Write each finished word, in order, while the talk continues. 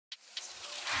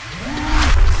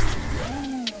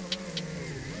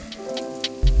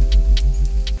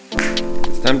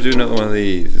time to do another one of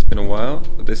these. It's been a while,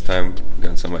 but this time we're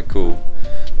going somewhere cool.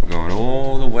 We're going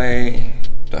all the way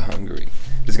to Hungary.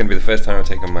 This is going to be the first time I've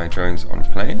taken my drones on a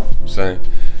plane, so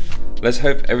let's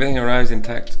hope everything arrives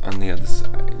intact on the other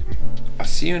side. I'll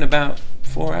see you in about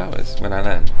 4 hours when I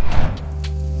land.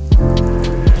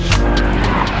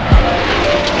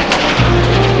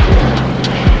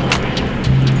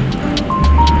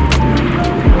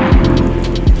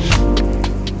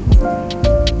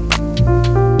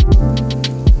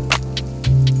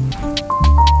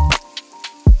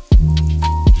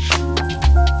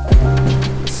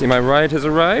 See, my ride has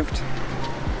arrived.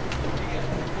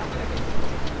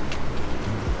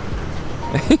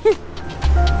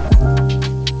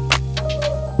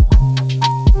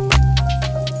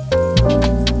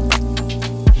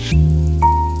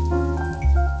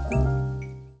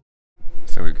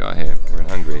 So we got here, we're in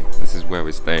Hungary. This is where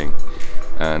we're staying.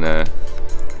 And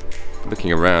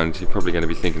looking around, you're probably going to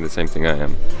be thinking the same thing I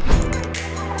am.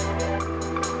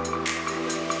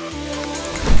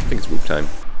 I think it's whoop time.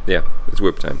 Yeah, it's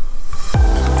whoop time.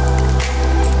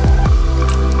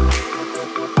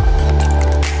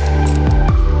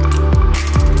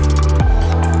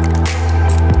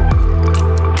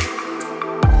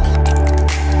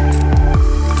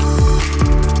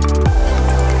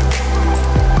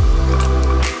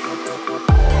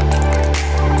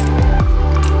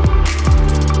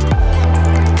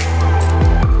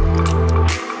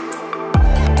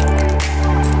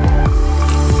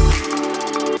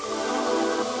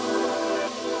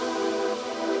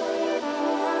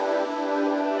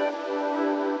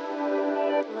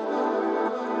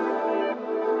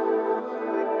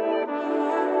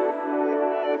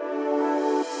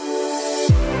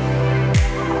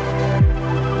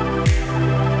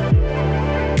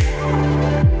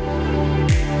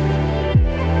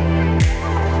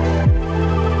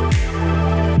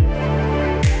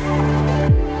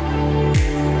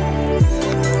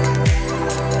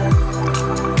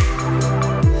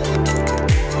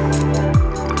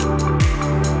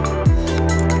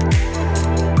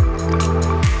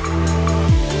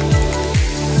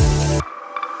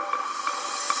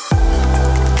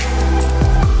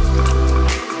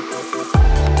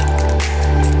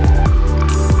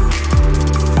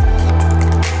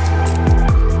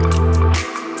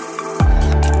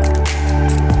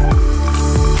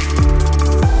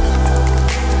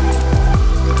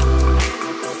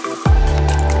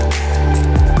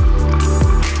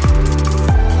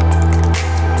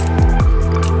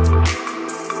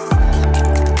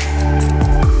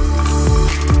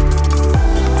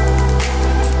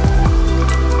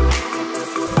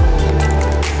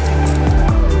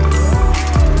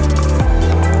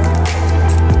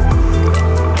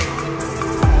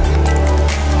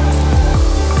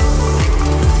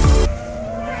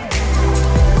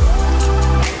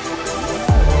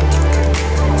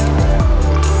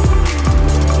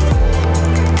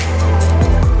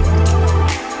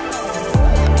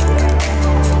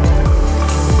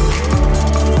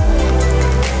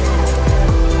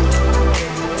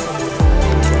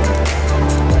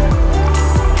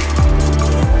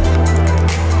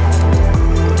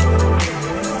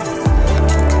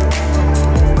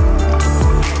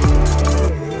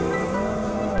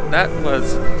 That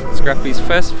was Scrappy's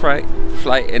first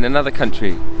flight in another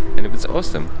country, and it was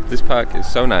awesome. This park is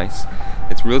so nice,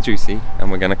 it's real juicy,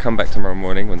 and we're gonna come back tomorrow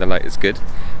morning when the light is good.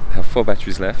 I have 4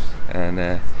 batteries left,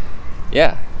 and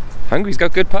yeah, Hungary's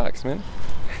got good parks, man.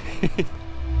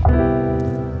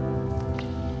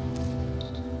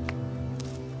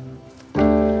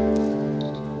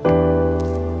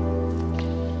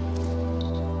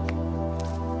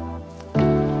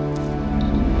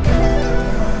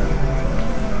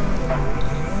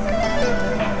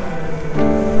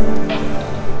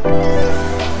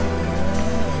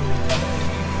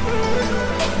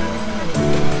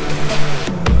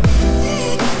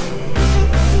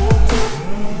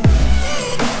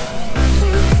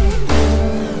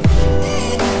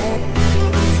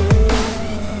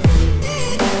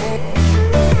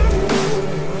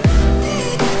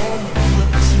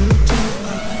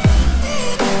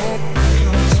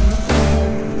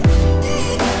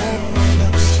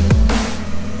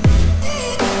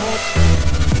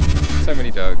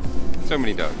 So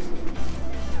many dogs.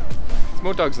 It's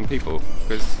more dogs than people,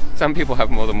 because some people have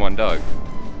more than one dog.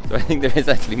 So I think there is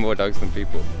actually more dogs than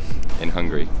people in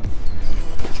Hungary.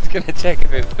 I'm just gonna check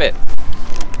if it fits.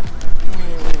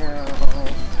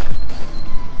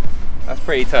 That's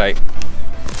pretty tight.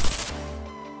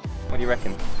 What do you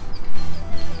reckon? You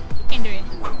can do it.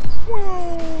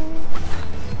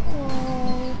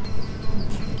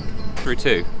 Through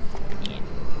 2? Yeah.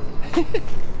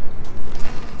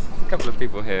 couple of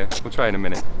people here. We'll try in a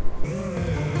minute.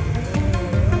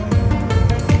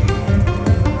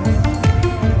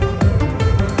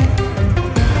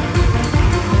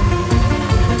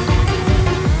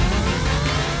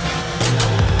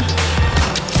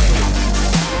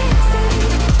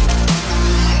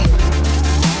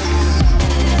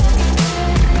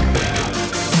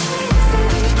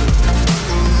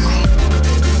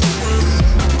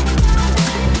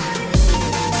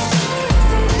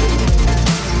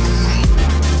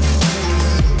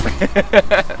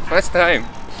 First time.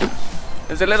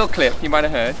 There's a little clip you might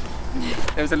have heard.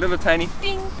 There was a little tiny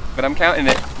ding, but I'm counting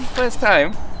it. First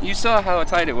time. You saw how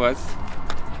tight it was.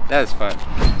 That was fun.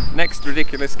 Next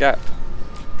ridiculous gap.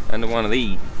 And one of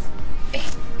these.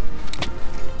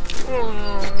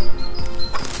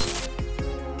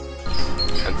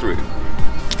 And through.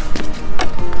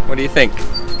 What do you think?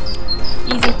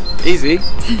 Easy. Easy?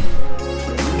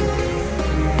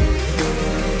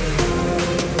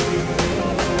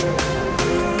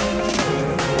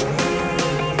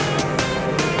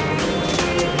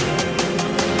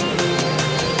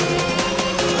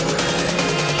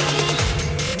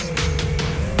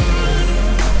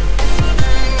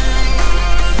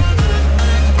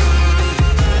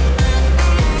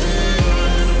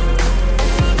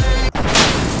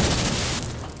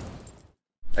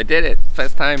 I did it,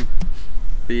 first time.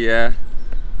 The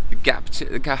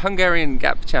Hungarian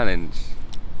gap challenge,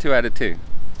 2 out of 2.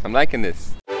 I'm liking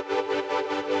this.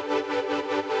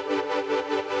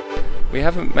 We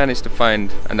haven't managed to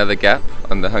find another gap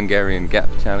on the Hungarian gap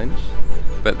challenge,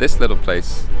 but this little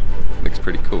place looks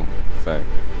pretty cool. So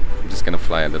I'm just gonna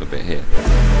fly a little bit here.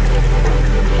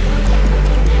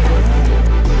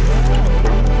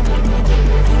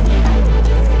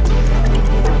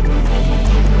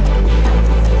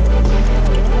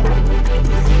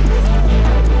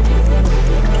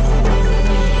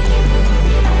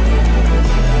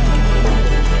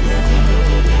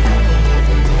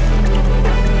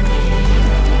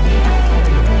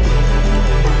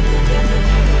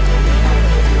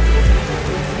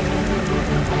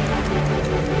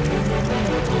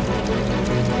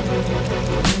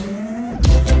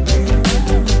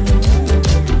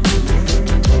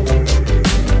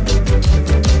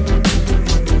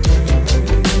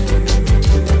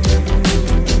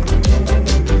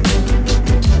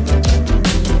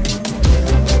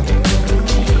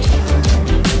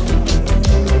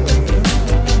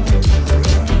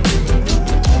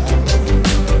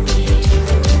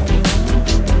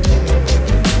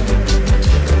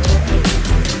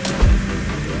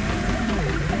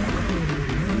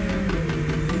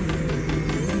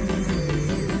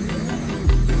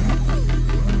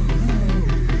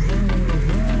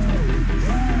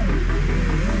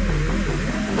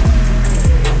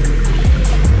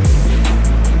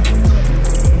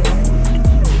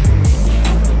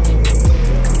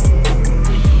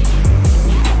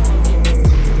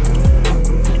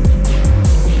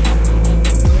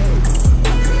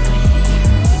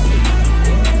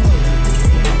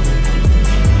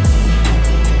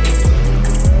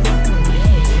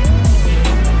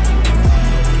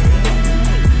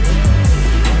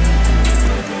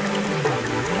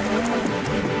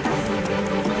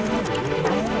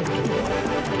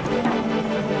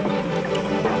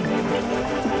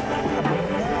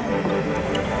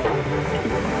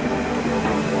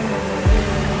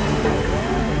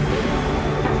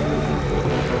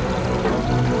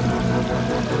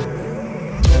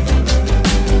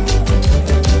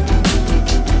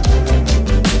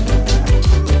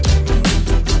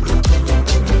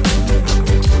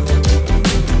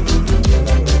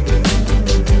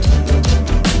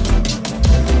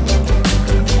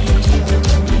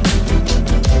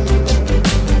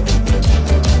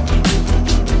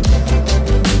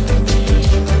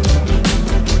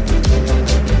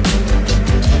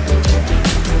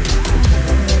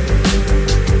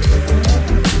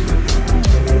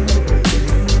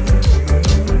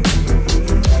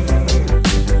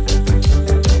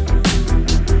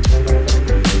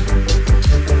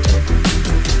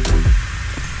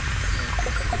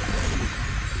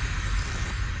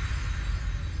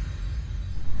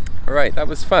 Alright, that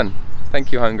was fun.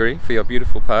 Thank you, Hungary, for your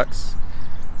beautiful parks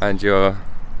and your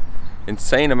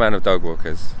insane amount of dog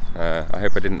walkers. I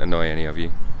hope I didn't annoy any of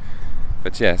you.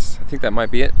 But yes, I think that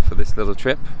might be it for this little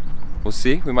trip. We'll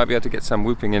see. We might be able to get some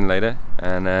whooping in later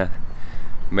and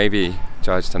maybe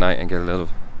charge tonight and get a little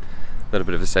bit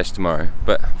of a sesh tomorrow.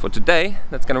 But for today,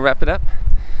 that's going to wrap it up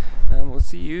and we'll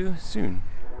see you soon.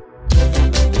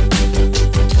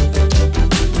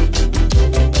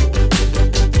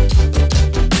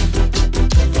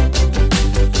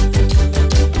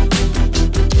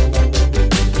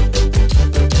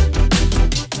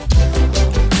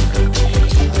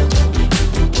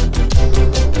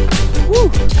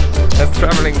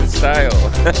 traveling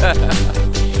style.